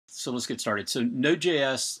So let's get started. So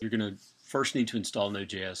Node.js, you're going to first need to install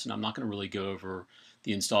Node.js, and I'm not going to really go over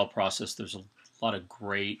the install process. There's a lot of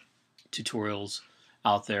great tutorials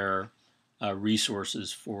out there,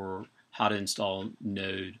 resources for how to install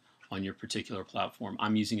Node on your particular platform.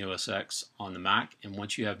 I'm using OS X on the Mac, and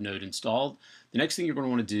once you have Node installed, the next thing you're going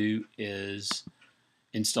to want to do is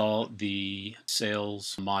install the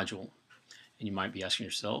Sails module. And you might be asking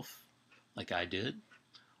yourself, like I did,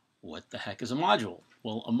 what the heck is a module?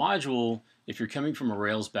 Well, a module, if you're coming from a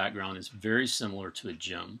Rails background, is very similar to a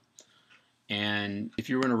gem. And if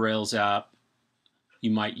you're in a Rails app, you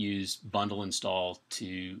might use bundle install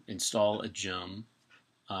to install a gem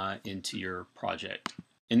into your project.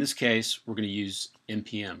 In this case, we're going to use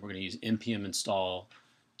npm. We're going to use npm install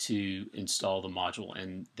to install the module,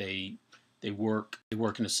 and they work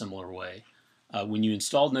in a similar way. When you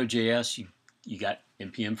installed Node.js, you got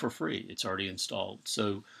npm for free. It's already installed.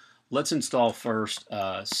 So let's install first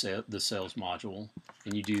the Sails module,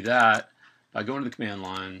 and you do that by going to the command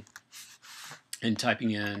line and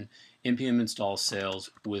typing in npm install Sails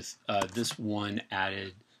with this one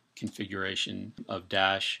added configuration of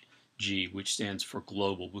 -g, which stands for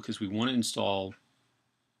global, because we want to install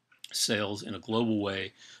Sails in a global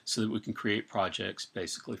way so that we can create projects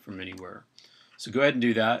basically from anywhere. So go ahead and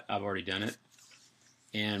do that. I've already done it.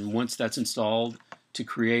 And once that's installed, to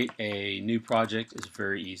create a new project is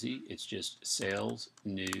very easy. It's just Sails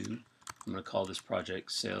new. I'm going to call this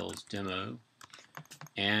project Sails demo,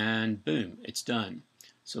 and boom, it's done.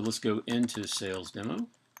 So let's go into Sails demo,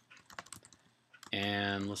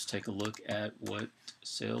 and let's take a look at what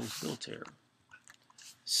Sails built here.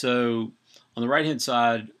 So on the right hand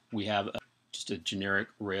side, we have just a generic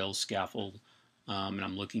Rails scaffold, and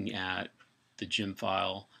I'm looking at the gem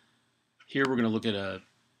file. Here we're going to look at a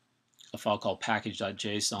file called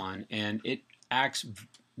package.json, and it acts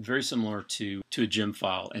very similar to a gem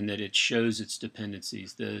file in that it shows its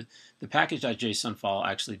dependencies. The package.json file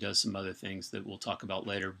actually does some other things that we'll talk about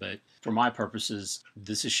later, but for my purposes,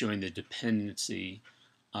 this is showing the dependency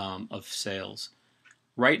of Sails.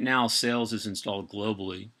 Right now, Sails is installed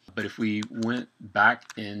globally, but if we went back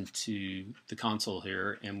into the console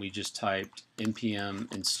here and we just typed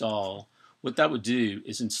npm install, what that would do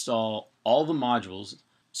is install all the modules,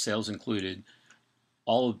 Sails included,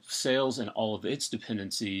 all of Sails and all of its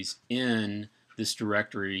dependencies in this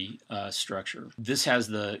directory structure. This has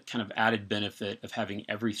the kind of added benefit of having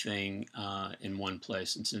everything in one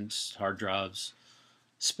place, and since hard drives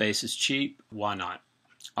space is cheap, why not?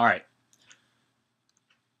 All right.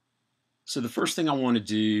 So the first thing I want to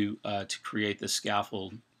do to create the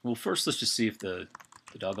scaffold, well, first let's just see if the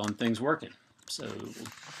doggone thing's working. So we'll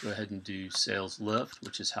go ahead and do Sails lift,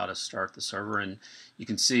 which is how to start the server, and you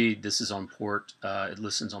can see this is on port, it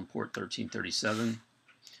listens on port 1337.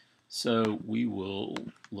 So we will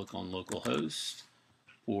look on localhost,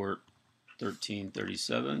 port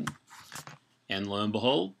 1337, and lo and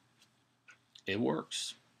behold, it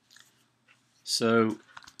works. So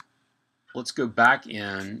let's go back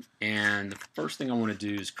in, and the first thing I want to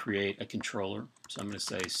do is create a controller. So I'm going to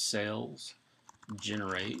say Sails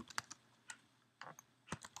generate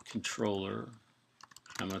controller.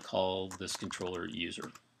 I'm going to call this controller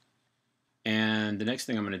user. And the next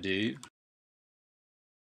thing I'm going to do,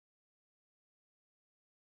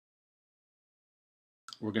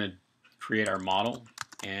 we're going to create our model,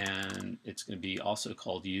 and it's going to be also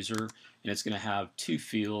called user, and it's going to have two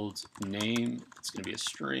fields, name, it's going to be a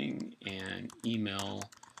string, and email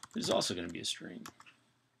is also going to be a string.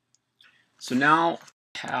 So now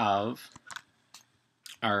we have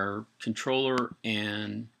our controller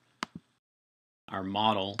and our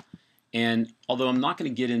model, and although I'm not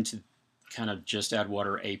going to get into kind of just add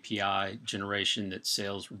water API generation that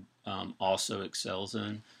Sails also excels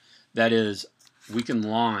in, that is, we can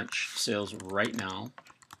launch Sails right now,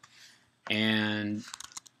 and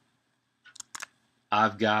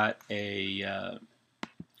I've got a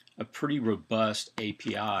pretty robust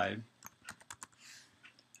API.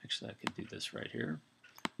 Actually, I could do this right here.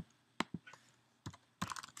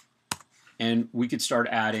 And we could start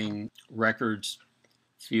adding records,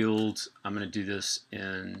 fields. I'm going to do this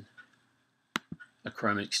in a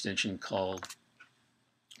Chrome extension called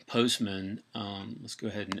Postman. Let's go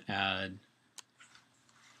ahead and add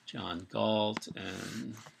John Galt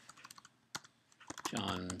and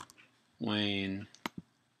John Wayne,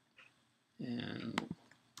 and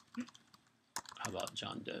how about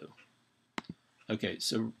John Doe? Okay,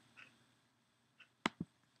 so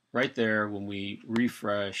right there, when we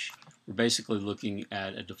refresh, we're basically looking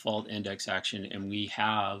at a default index action, and we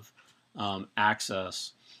have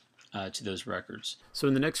access to those records. So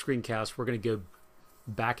in the next screencast, we're going to go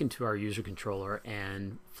back into our user controller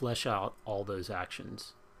and flesh out all those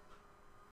actions.